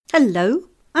Hello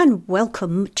and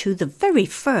welcome to the very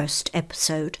first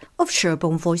episode of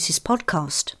Sherborne Voices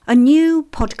podcast, a new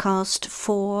podcast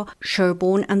for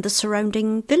Sherborne and the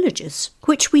surrounding villages,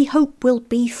 which we hope will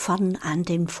be fun and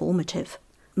informative.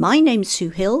 My name's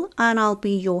Sue Hill and I'll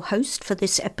be your host for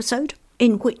this episode,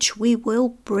 in which we will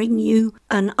bring you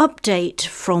an update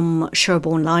from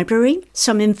Sherborne Library,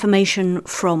 some information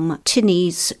from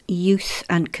Tinnie's Youth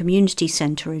and Community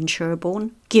Centre in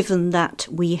Sherborne, given that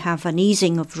we have an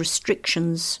easing of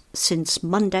restrictions since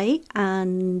Monday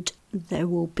and there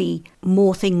will be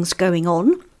more things going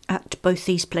on at both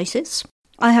these places.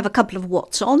 I have a couple of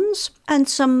what's-ons and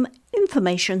some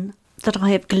information that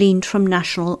I have gleaned from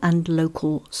national and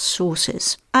local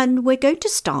sources. And we're going to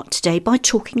start today by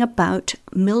talking about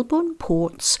Millburn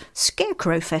Port's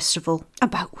Scarecrow Festival,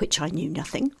 about which I knew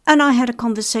nothing. And I had a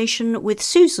conversation with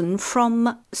Susan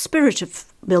from Spirit of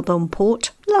Millburn Port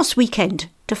last weekend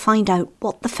to find out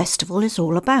what the festival is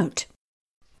all about.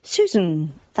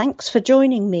 Susan, thanks for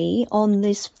joining me on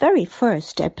this very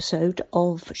first episode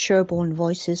of Sherborne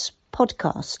Voices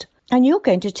podcast. And you're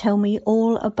going to tell me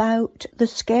all about the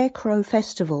Scarecrow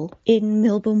Festival in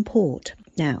Millburn Port.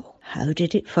 Now, how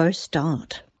did it first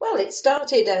start? Well, it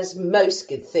started as most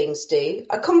good things do,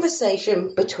 a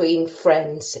conversation between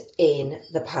friends in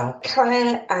the pub.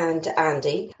 Claire and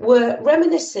Andy were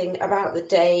reminiscing about the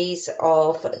days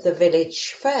of the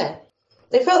village fair.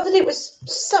 They felt that it was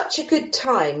such a good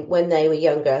time when they were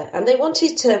younger and they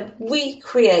wanted to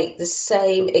recreate the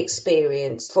same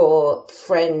experience for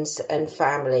friends and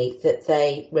family that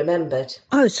they remembered.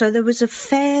 Oh, so there was a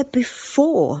fair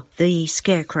before the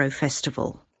Scarecrow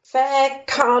Festival? Fair,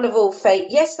 carnival, fete.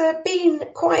 Yes, there had been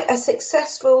quite a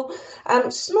successful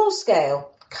small-scale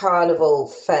carnival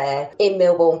fair in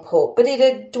Millburn Port, but it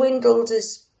had dwindled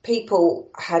as people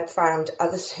had found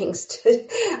other things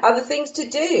to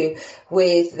do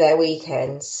with their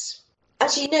weekends.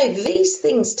 As you know, these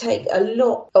things take a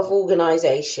lot of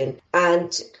organisation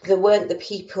and there weren't the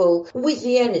people with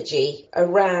the energy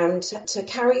around to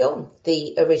carry on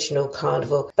the original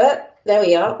carnival. But there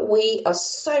we are. We are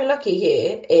so lucky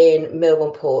here in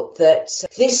Millburn Port that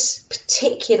this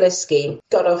particular scheme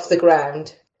got off the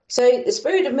ground. So the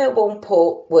Spirit of Millburn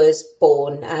Port was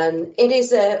born, and it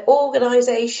is an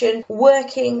organisation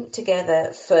working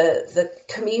together for the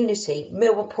community,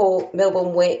 Millburn Port,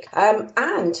 Millburn Wick,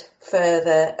 and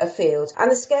further afield. And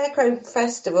the Scarecrow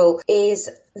Festival is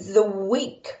the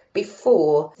week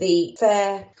before the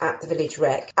fair at the village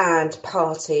rec and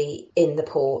party in the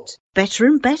port. Better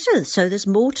and better, so there's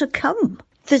more to come.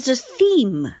 There's a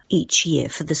theme each year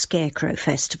for the Scarecrow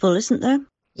Festival, isn't there?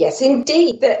 Yes,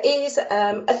 indeed. There is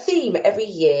a theme every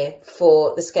year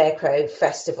for the Scarecrow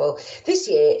Festival. This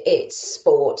year it's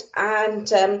sport and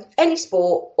any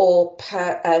sport or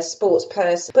sports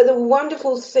person. But the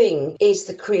wonderful thing is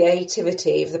the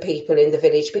creativity of the people in the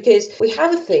village, because we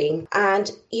have a theme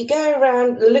and you go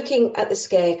around looking at the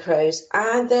scarecrows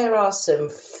and there are some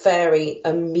very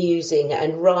amusing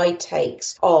and wry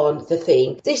takes on the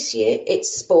theme. This year it's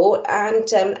sport,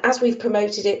 and as we've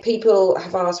promoted it, people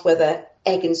have asked whether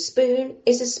egg and spoon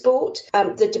is a sport.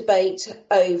 The debate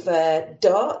over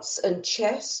darts and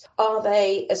chess, are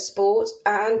they a sport?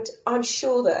 And I'm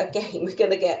sure that again we're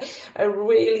going to get a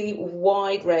really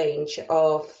wide range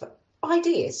of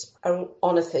ideas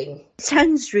on a theme.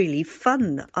 Sounds really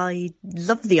fun. I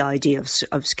love the idea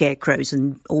of scarecrows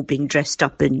and all being dressed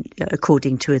up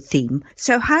according to a theme.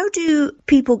 So how do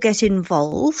people get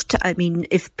involved? I mean,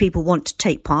 if people want to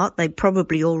take part, they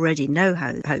probably already know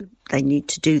how they need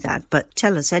to do that, but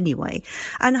tell us anyway.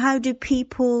 And how do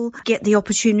people get the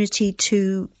opportunity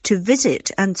to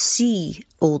visit and see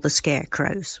all the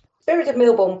scarecrows? Spirit of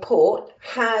Millburn Port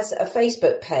has a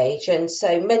Facebook page, and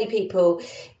so many people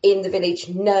in the village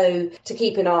know to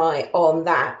keep an eye on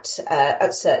that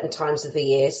at certain times of the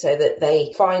year so that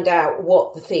they find out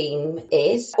what the theme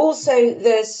is. Also,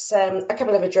 there's a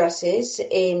couple of addresses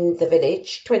in the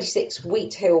village: 26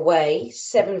 Wheat Hill Way,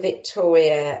 7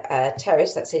 Victoria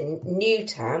Terrace, that's in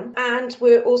Newtown, and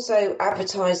we're also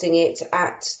advertising it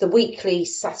at the weekly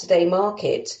Saturday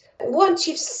market. Once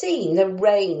you've seen the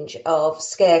range of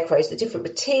scarecrows, the different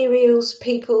materials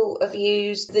people have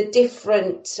used, the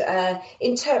different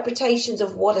interpretations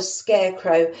of what a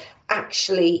scarecrow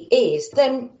actually is,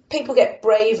 then people get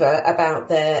braver about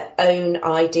their own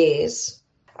ideas.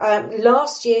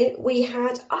 Last year we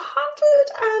had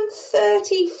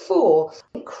 134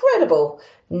 incredible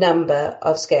number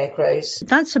of scarecrows.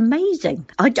 That's amazing.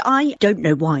 I don't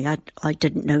know why I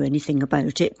didn't know anything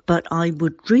about it, but I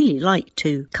would really like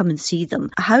to come and see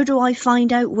them. How do I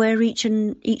find out where each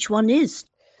one is?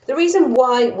 The reason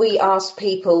why we ask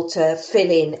people to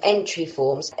fill in entry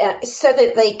forms is so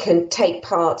that they can take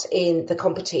part in the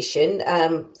competition,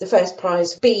 the first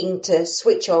prize being to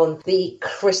switch on the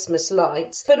Christmas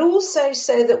lights, but also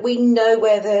so that we know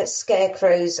where the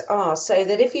scarecrows are, so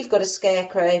that if you've got a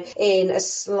scarecrow in a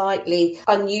slightly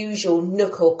unusual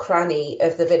nook or cranny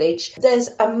of the village, there's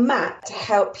a map to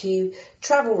help you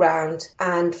travel round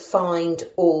and find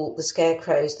all the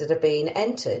scarecrows that have been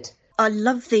entered. I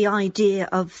love the idea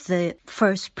of the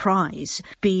first prize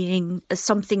being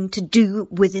something to do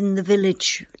within the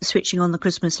village, switching on the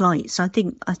Christmas lights. I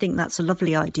think that's a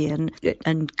lovely idea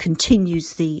and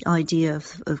continues the idea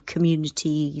of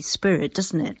community spirit,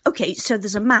 doesn't it? Okay, so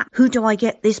there's a map. Who do I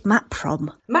get this map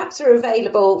from? Maps are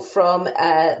available from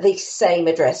the same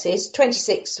addresses,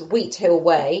 26 Wheat Hill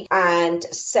Way and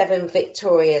 7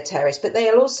 Victoria Terrace, but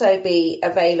they'll also be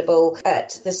available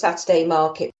at the Saturday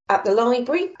market, at the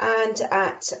library and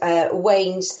at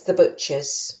Wayne's the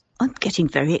Butcher's. I'm getting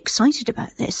very excited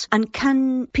about this. And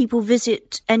can people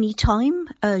visit any time?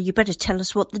 You better tell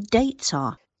us what the dates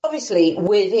are. Obviously,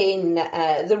 within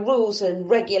the rules and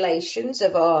regulations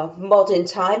of our modern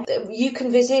time, you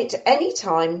can visit any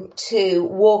time to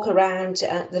walk around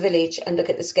the village and look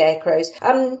at the scarecrows.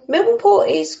 Milbourne Port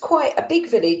is quite a big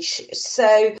village,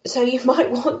 so you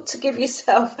might want to give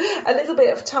yourself a little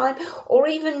bit of time, or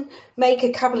even make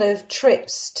a couple of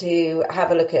trips to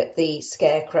have a look at the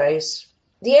scarecrows.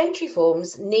 The entry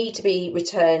forms need to be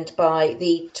returned by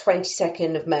the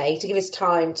 22nd of May to give us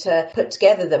time to put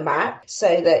together the map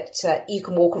so that you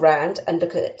can walk around and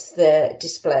look at the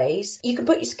displays. You can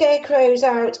put your scarecrows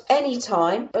out any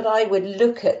time, but I would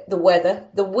look at the weather.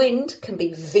 The wind can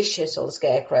be vicious on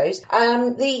scarecrows.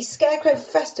 The Scarecrow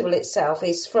Festival itself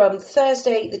is from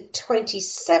Thursday the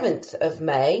 27th of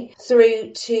May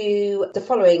through to the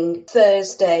following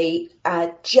Thursday,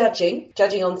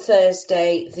 judging on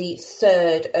Thursday the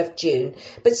 3rd of June,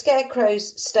 but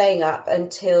scarecrows staying up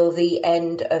until the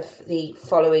end of the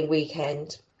following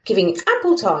weekend, giving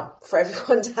ample time for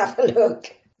everyone to have a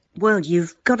look. Well,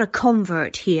 you've got a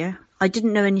convert here. I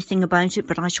didn't know anything about it,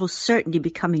 but I shall certainly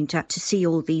be coming to see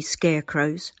all these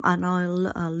scarecrows, and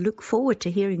I'll look forward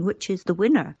to hearing which is the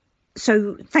winner.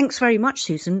 So thanks very much,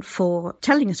 Susan, for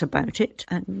telling us about it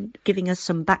and giving us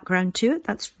some background to it.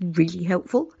 That's really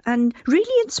helpful and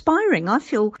really inspiring. I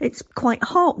feel it's quite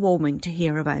heartwarming to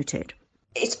hear about it.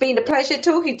 It's been a pleasure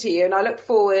talking to you, and I look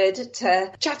forward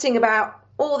to chatting about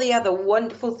all the other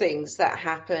wonderful things that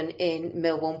happen in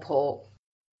Milbourne Port.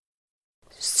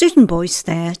 Susan Boyce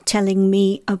there telling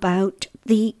me about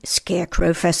the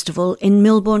Scarecrow Festival in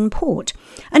Milbourne Port.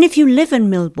 And if you live in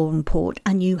Milbourne Port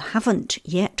and you haven't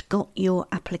yet got your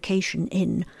application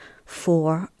in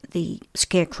for the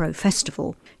Scarecrow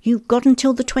Festival, you've got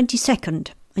until the 22nd,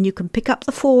 and you can pick up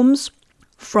the forms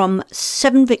from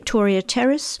 7 Victoria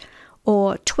Terrace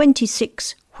or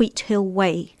 26 Wheat Hill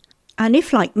Way. And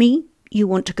if, like me, you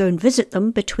want to go and visit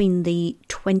them between the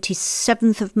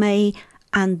 27th of May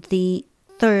and the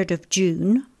 3rd of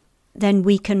June, then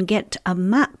we can get a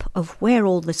map of where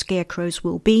all the scarecrows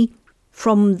will be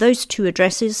from those two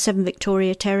addresses, 7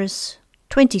 Victoria Terrace,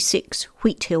 26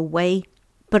 Wheat Hill Way,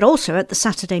 but also at the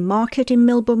Saturday Market in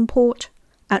Milbourne Port,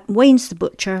 at Wayne's the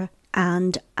Butcher,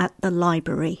 and at the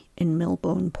library in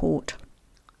Milbourne Port.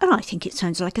 And I think it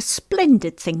sounds like a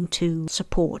splendid thing to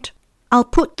support. I'll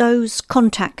put those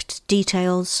contact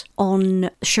details on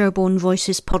Sherborne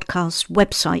Voices podcast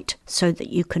website so that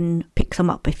you can pick them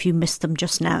up if you missed them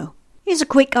just now. Here's a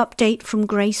quick update from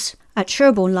Grace at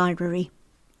Sherborne Library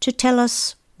to tell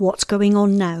us what's going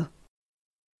on now.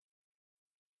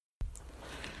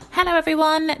 Hello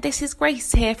everyone, this is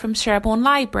Grace here from Sherborne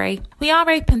Library. We are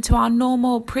open to our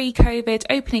normal pre-COVID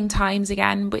opening times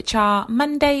again, which are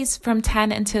Mondays from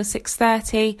 10 until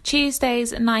 6:30,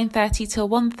 Tuesdays 9:30 till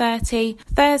 1:30,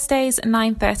 Thursdays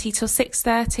 9:30 till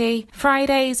 6:30,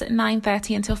 Fridays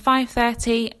 9:30 until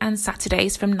 5:30, and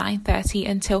Saturdays from 9:30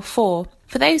 until 4.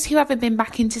 For those who haven't been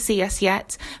back in to see us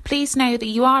yet, please know that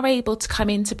you are able to come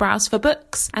in to browse for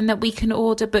books and that we can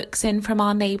order books in from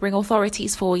our neighbouring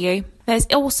authorities for you. There's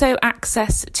also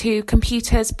access to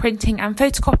computers, printing and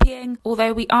photocopying,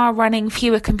 although we are running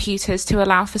fewer computers to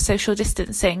allow for social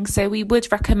distancing, so we would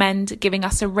recommend giving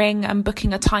us a ring and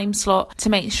booking a time slot to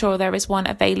make sure there is one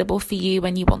available for you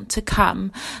when you want to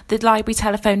come. The library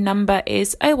telephone number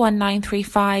is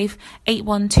 01935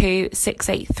 812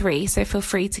 683, so feel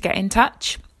free to get in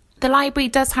touch. The library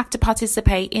does have to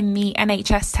participate in the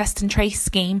NHS Test and Trace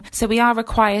scheme, so we are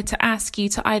required to ask you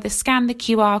to either scan the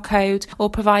QR code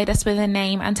or provide us with a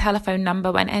name and telephone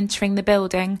number when entering the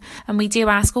building. And we do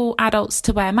ask all adults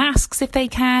to wear masks if they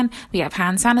can. We have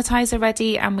hand sanitizer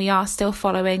ready, and we are still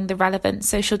following the relevant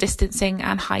social distancing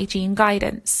and hygiene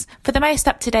guidance. For the most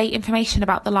up-to-date information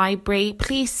about the library,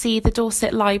 please see the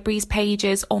Dorset Libraries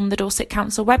pages on the Dorset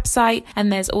Council website,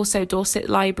 and there's also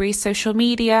Dorset Libraries social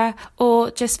media,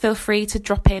 or just feel free to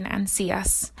drop in and see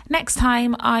us. Next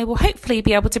time, I will hopefully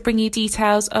be able to bring you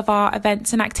details of our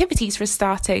events and activities for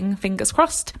starting, fingers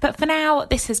crossed. But for now,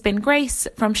 this has been Grace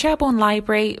from Sherborne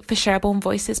Library for Sherborne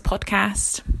Voices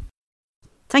podcast.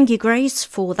 Thank you, Grace,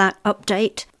 for that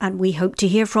update, and we hope to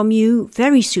hear from you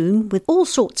very soon with all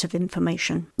sorts of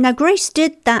information. Now, Grace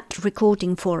did that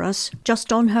recording for us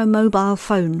just on her mobile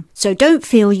phone, so don't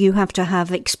feel you have to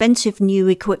have expensive new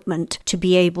equipment to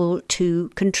be able to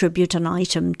contribute an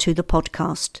item to the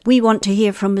podcast. We want to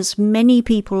hear from as many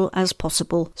people as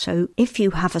possible, so if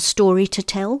you have a story to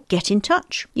tell, get in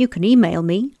touch. You can email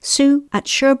me,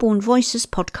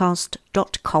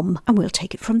 sue@sherbornevoicespodcast.com, and we'll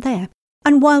take it from there.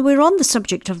 And while we're on the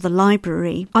subject of the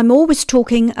library, I'm always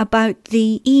talking about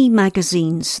the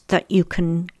e-magazines that you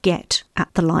can get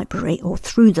at the library or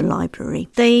through the library.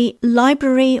 The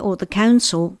library or the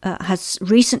council has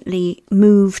recently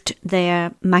moved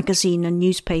their magazine and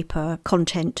newspaper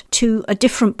content to a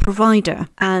different provider,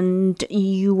 and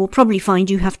you will probably find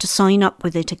you have to sign up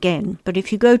with it again. But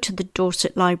if you go to the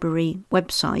Dorset Library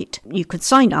website, you can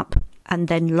sign up and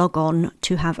then log on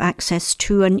to have access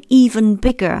to an even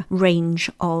bigger range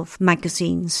of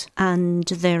magazines. And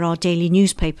there are daily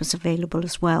newspapers available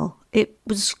as well. It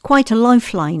was quite a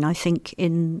lifeline, I think,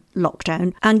 in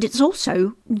lockdown. And it's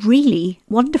also really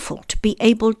wonderful to be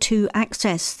able to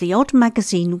access the odd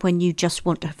magazine when you just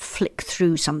want to flick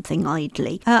through something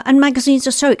idly. And magazines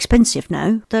are so expensive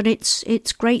now that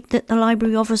it's great that the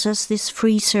library offers us this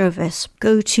free service.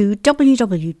 Go to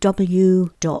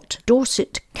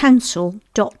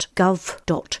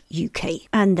www.dorsetcouncil.gov.uk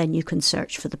and then you can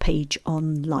search for the page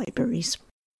on libraries.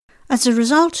 As a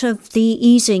result of the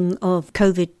easing of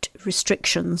COVID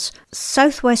restrictions,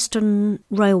 South Western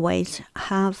Railways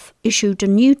have issued a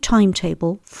new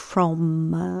timetable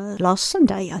from last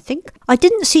Sunday, I think. I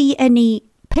didn't see any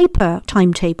paper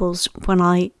timetables when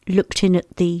I looked in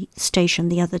at the station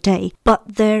the other day,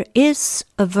 but there is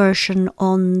a version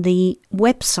on the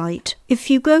website. If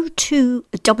you go to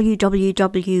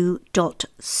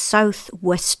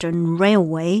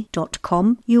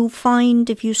www.southwesternrailway.com, you'll find,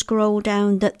 if you scroll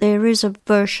down, that there is a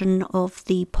version of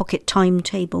the pocket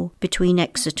timetable between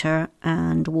Exeter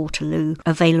and Waterloo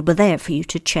available there for you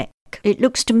to check. It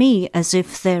looks to me as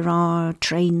if there are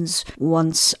trains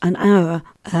once an hour,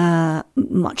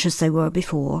 much as they were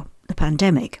before the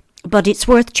pandemic. But it's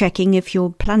worth checking if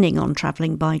you're planning on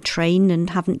travelling by train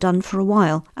and haven't done for a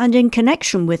while. And in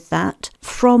connection with that,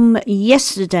 from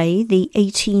yesterday, the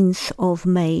 18th of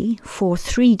May, for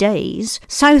 3 days,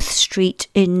 South Street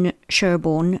in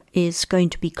Sherborne is going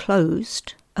to be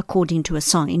closed, according to a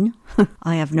sign.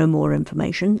 I have no more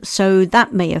information. So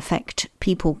that may affect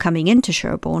people coming into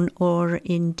Sherborne or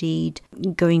indeed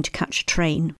going to catch a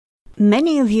train.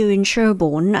 Many of you in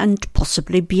Sherborne and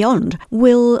possibly beyond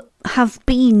will have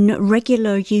been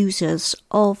regular users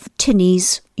of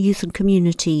Tinnie's Youth and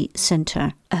Community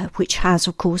Centre, which has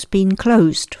of course been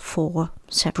closed for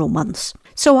several months.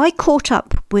 So I caught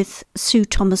up with Sue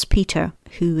Thomas-Peter,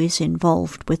 who is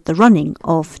involved with the running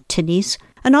of Tinnie's,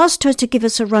 and asked her to give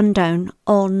us a rundown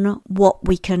on what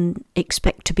we can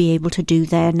expect to be able to do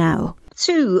there now.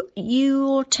 Sue,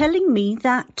 you're telling me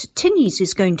that Tinnie's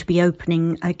is going to be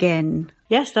opening again.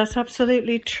 Yes, that's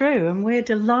absolutely true, and we're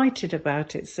delighted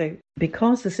about it, Sue,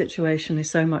 because the situation is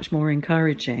so much more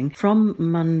encouraging. From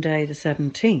Monday the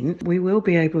 17th, we will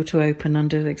be able to open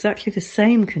under exactly the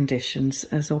same conditions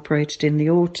as operated in the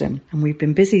autumn. And we've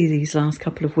been busy these last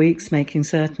couple of weeks making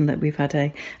certain that we've had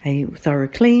a thorough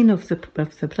clean of the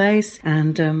place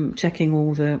and checking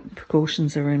all the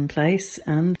precautions are in place.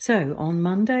 And so on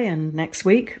Monday and next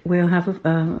week, we'll have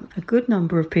a good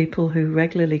number of people who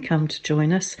regularly come to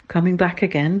join us, coming back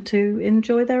again to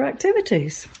enjoy their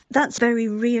activities. That's very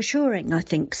reassuring, I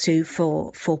think, Sue,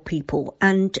 for people.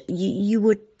 And you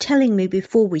were telling me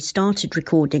before we started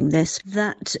recording this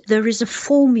that there is a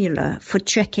formula for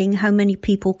checking how many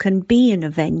people can be in a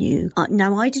venue.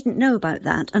 Now, I didn't know about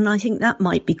that, and I think that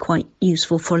might be quite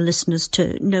useful for listeners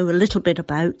to know a little bit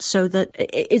about, so that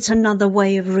it's another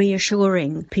way of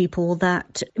reassuring people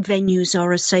that venues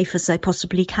are as safe as they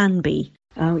possibly can be.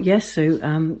 Yes, Sue.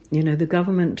 The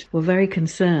government were very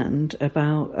concerned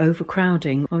about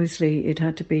overcrowding. Obviously, it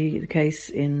had to be the case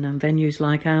in venues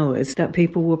like ours that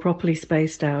people were properly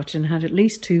spaced out and had at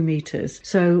least 2 metres.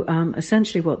 So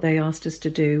essentially what they asked us to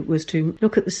do was to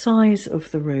look at the size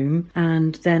of the room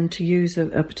and then to use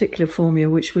a particular formula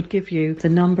which would give you the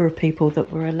number of people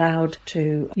that were allowed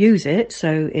to use it.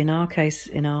 So in our case,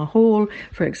 in our hall,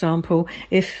 for example,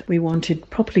 if we wanted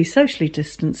properly socially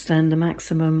distanced, then the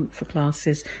maximum for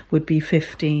classes would be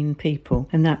 15 people,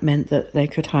 and that meant that they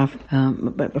could have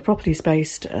a properly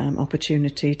spaced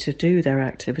opportunity to do their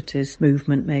activities,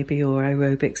 movement maybe, or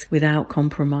aerobics, without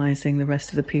compromising the rest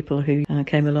of the people who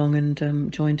came along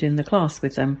and joined in the class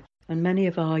with them. And many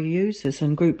of our users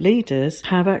and group leaders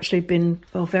have actually been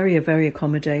very, very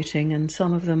accommodating, and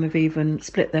some of them have even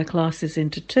split their classes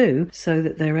into 2 so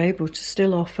that they're able to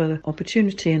still offer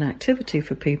opportunity and activity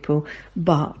for people,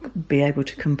 but be able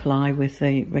to comply with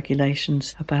the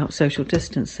regulations about social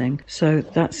distancing. So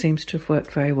that seems to have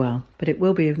worked very well. But it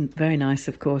will be very nice,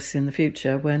 of course, in the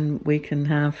future when we can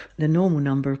have the normal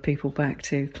number of people back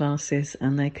to classes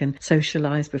and they can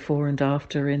socialise before and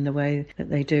after in the way that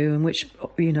they do, and which,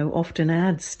 often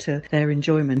adds to their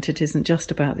enjoyment. It isn't just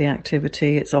about the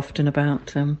activity, it's often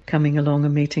about coming along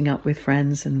and meeting up with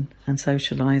friends and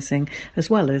socialising, as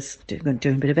well as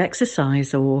doing a bit of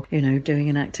exercise or, doing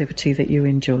an activity that you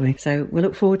enjoy. So we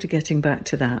look forward to getting back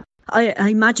to that. I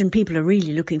imagine people are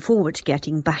really looking forward to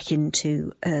getting back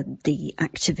into the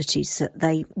activities that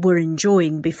they were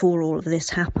enjoying before all of this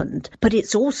happened. But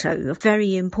it's also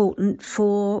very important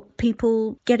for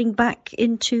people getting back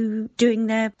into doing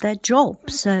their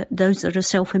jobs, those that are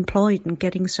self-employed and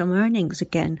getting some earnings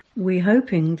again. We're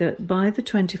hoping that by the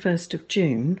 21st of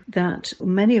June that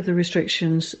many of the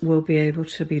restrictions will be able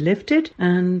to be lifted,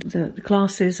 and the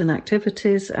classes and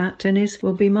activities at Tinnies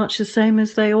will be much the same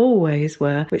as they always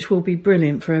were, which will be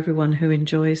brilliant for everyone who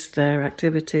enjoys their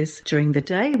activities during the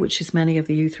day, which is many of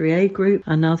the U3A group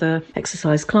and other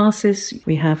exercise classes.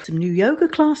 We have some new yoga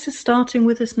classes starting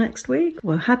with us next week.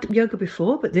 We've had yoga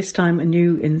before, but this time a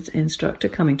new instructor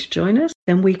coming to join us.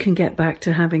 Then we can get back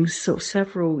to having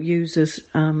several users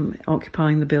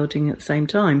occupying the building at the same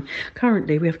time.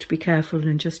 Currently, we have to be careful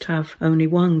and just have only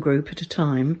one group at a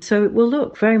time. So it will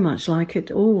look very much like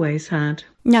it always had.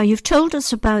 Now, you've told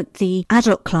us about the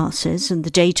adult classes and the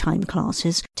daytime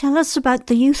classes. Tell us about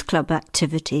the youth club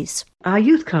activities. Our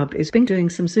youth club has been doing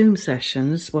some Zoom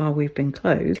sessions while we've been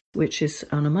closed, which is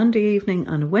on a Monday evening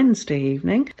and a Wednesday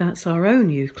evening. That's our own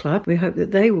youth club. We hope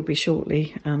that they will be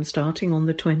shortly starting on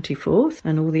the 24th,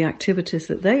 and all the activities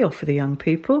that they offer the young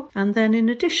people. And then in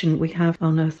addition, we have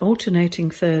on an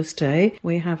alternating Thursday,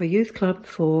 we have a youth club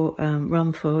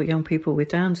run for young people with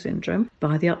Down syndrome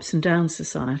by the Ups and Downs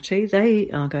Society. They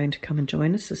are going to come and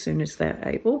join us as soon as they're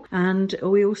able. And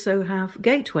we also have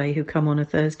Gateway, who come on a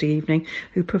Thursday evening,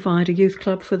 who provide a youth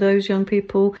club for those young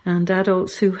people and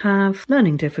adults who have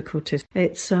learning difficulties.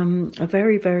 It's a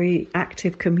very, very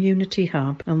active community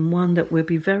hub, and one that we'll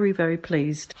be very, very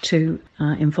pleased to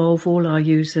involve all our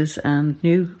users and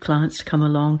new clients to come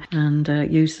along and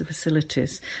use the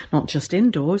facilities, not just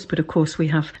indoors, but of course we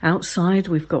have outside.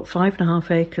 We've got 5.5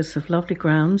 acres of lovely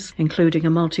grounds, including a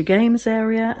multi-games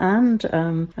area and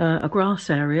a grass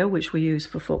area which we use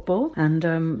for football, and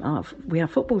we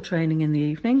have football training in the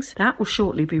evenings. That will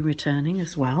shortly be returning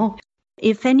as well.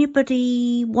 If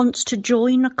anybody wants to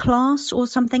join a class or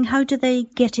something, how do they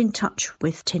get in touch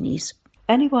with Tinnies?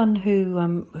 Anyone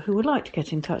who would like to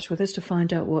get in touch with us to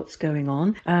find out what's going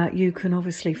on, you can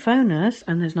obviously phone us,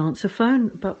 and there's an answer phone,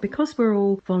 but because we're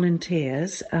all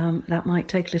volunteers, that might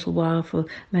take a little while for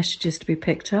messages to be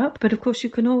picked up. But of course you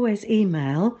can always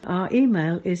email. Our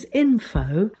email is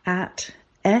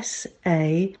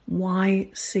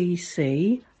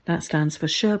info@SAYCC, that stands for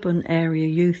Sherborne Area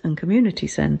Youth and Community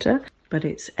Centre, but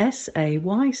it's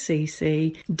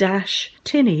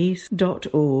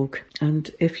SAYCC-tinnies.org.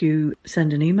 And if you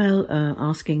send an email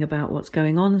asking about what's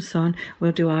going on and so on,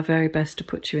 we'll do our very best to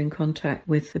put you in contact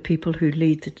with the people who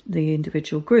lead the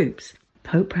individual groups.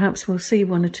 Hope perhaps we'll see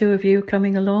one or two of you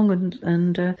coming along,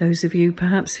 and those of you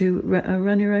perhaps who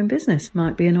run your own business.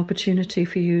 Might be an opportunity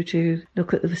for you to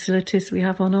look at the facilities we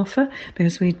have on offer,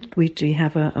 because we do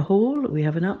have a hall, we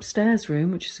have an upstairs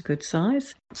room which is a good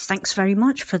size. Thanks very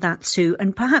much for that, Sue,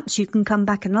 and perhaps you can come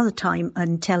back another time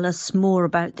and tell us more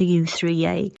about the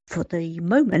U3A. For the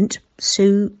moment,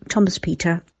 Sue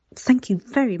Thomas-Peter, thank you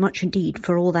very much indeed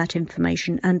for all that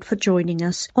information and for joining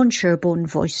us on Sherborne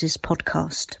Voices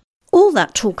podcast. All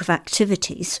that talk of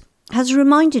activities has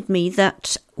reminded me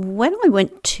that when I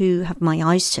went to have my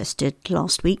eyes tested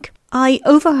last week, I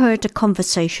overheard a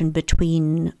conversation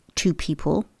between two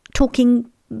people talking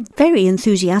very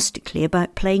enthusiastically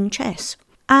about playing chess.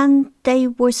 And they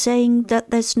were saying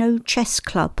that there's no chess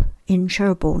club in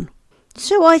Sherborne.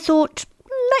 So I thought,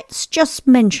 let's just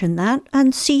mention that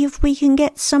and see if we can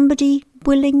get somebody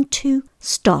willing to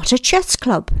start a chess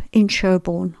club in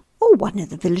Sherborne or one of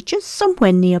the villages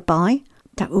somewhere nearby.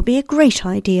 That would be a great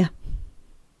idea.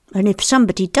 And if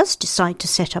somebody does decide to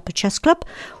set up a chess club,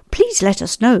 please let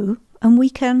us know and we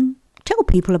can tell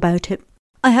people about it.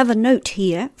 I have a note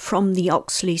here from the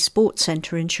Oxley Sports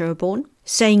Centre in Sherborne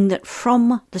saying that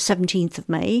from the 17th of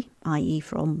May, i.e.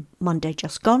 from Monday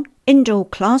just gone, indoor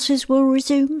classes will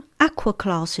resume, aqua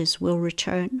classes will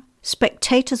return,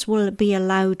 spectators will be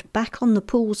allowed back on the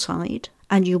poolside,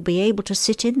 and you'll be able to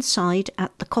sit inside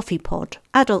at the coffee pod.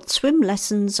 Adult swim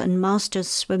lessons and masters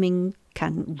swimming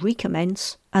can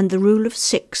recommence, and the rule of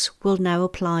 6 will now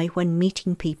apply when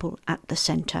meeting people at the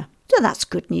centre. So that's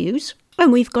good news.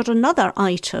 And we've got another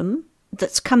item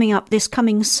that's coming up this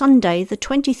coming Sunday, the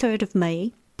 23rd of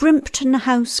May, Brimpton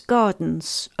House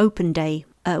Gardens Open Day,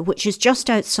 which is just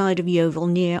outside of Yeovil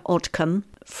near Odcombe,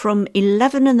 from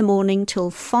 11 in the morning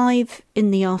till 5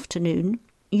 in the afternoon.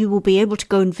 You will be able to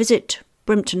go and visit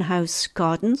Brimpton House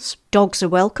Gardens. Dogs are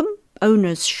welcome.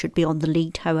 Owners should be on the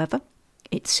lead, however,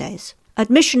 it says.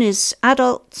 Admission is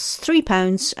adults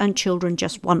 £3 and children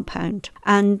just £1.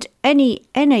 And any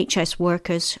NHS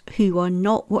workers who are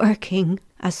not working,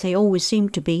 as they always seem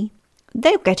to be,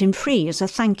 they'll get in free as a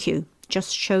thank you.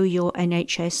 Just show your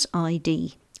NHS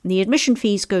ID. The admission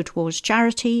fees go towards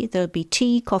charity. There'll be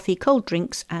tea, coffee, cold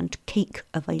drinks and cake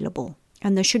available.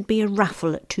 And there should be a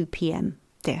raffle at 2 p.m.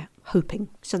 They're hoping.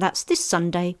 So that's this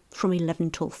Sunday from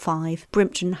 11 till 5,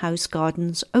 Brimpton House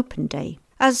Gardens Open Day.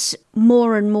 As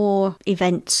more and more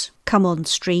events come on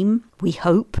stream, we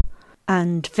hope,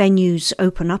 and venues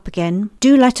open up again,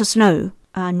 do let us know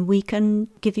and we can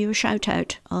give you a shout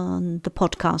out on the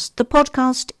podcast. The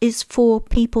podcast is for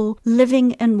people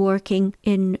living and working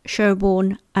in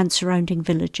Sherborne and surrounding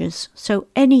villages. So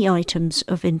any items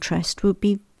of interest would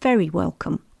be very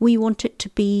welcome. We want it to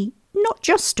be not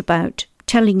just about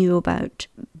telling you about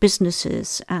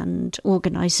businesses and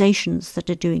organisations that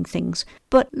are doing things,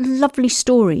 but lovely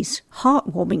stories,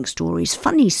 heartwarming stories,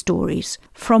 funny stories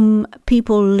from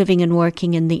people living and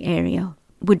working in the area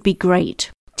would be great.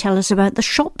 Tell us about the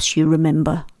shops you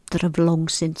remember that have long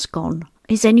since gone.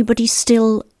 Is anybody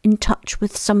still in touch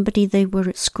with somebody they were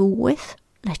at school with?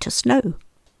 Let us know.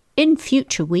 In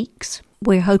future weeks,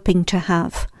 we're hoping to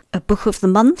have a book of the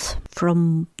month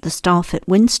from the staff at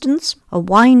Winston's, a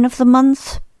wine of the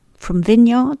month from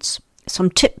Vineyards, some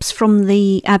tips from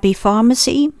the Abbey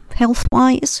Pharmacy,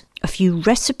 health-wise, a few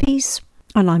recipes,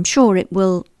 and I'm sure it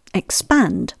will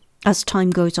expand as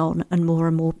time goes on and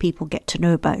more people get to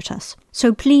know about us.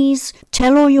 So please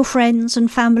tell all your friends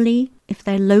and family, if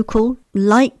they're local,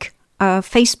 like our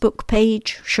Facebook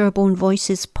page, Sherborne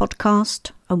Voices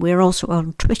Podcast, and we're also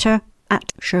on Twitter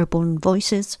at Sherborne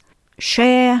Voices.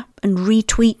 Share and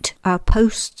retweet our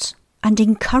posts and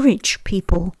encourage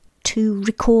people to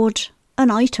record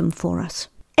an item for us.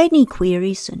 Any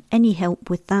queries and any help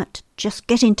with that, just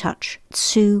get in touch.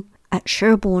 Sue at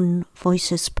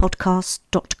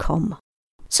SherborneVoicesPodcast.com.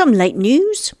 Some late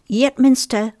news.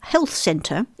 Yetminster Health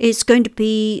Centre is going to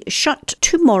be shut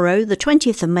tomorrow, the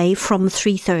 20th of May, from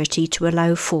 3:30 to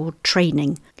allow for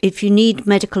training. If you need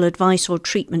medical advice or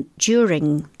treatment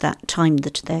during that time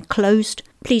that they're closed,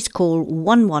 please call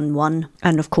 111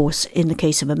 and, of course, in the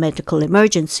case of a medical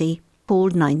emergency, call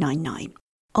 999.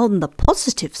 On the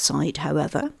positive side,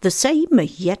 however, the same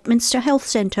Yetminster Health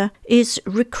Centre is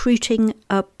recruiting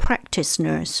a practice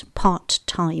nurse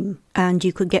part-time, and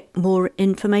you can get more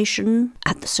information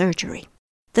at the surgery.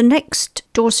 The next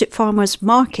Dorset Farmers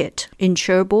Market in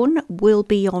Sherborne will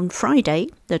be on Friday,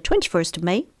 the 21st of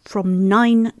May, from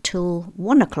 9 till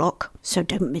 1 o'clock, so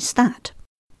don't miss that.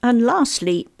 And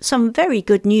lastly, some very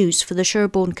good news for the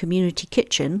Sherborne Community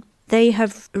Kitchen. They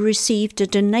have received a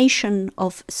donation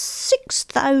of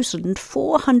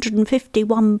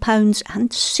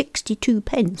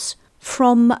 £6,451.62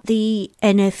 from the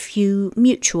NFU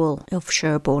Mutual of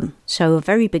Sherborne. So a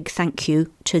very big thank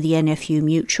you to the NFU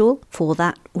Mutual for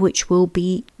that, which will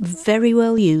be very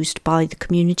well used by the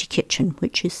Community Kitchen,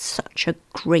 which is such a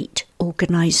great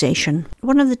organisation.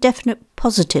 One of the definite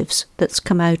positives that's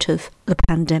come out of the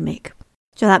pandemic.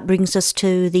 So that brings us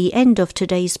to the end of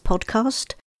today's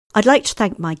podcast. I'd like to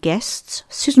thank my guests,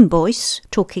 Susan Boyce,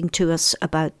 talking to us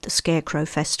about the Scarecrow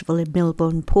Festival in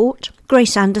Millburn Port,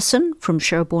 Grace Anderson from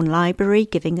Sherborne Library,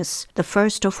 giving us the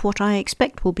first of what I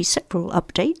expect will be several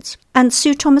updates, and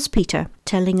Sue Thomas-Peter,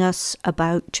 telling us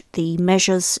about the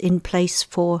measures in place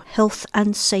for health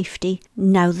and safety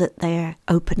now that they're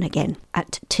open again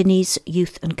at Tinnie's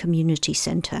Youth and Community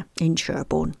Centre in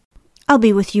Sherborne. I'll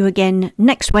be with you again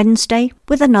next Wednesday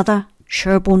with another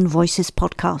Sherborne Voices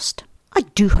podcast. I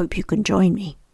do hope you can join me.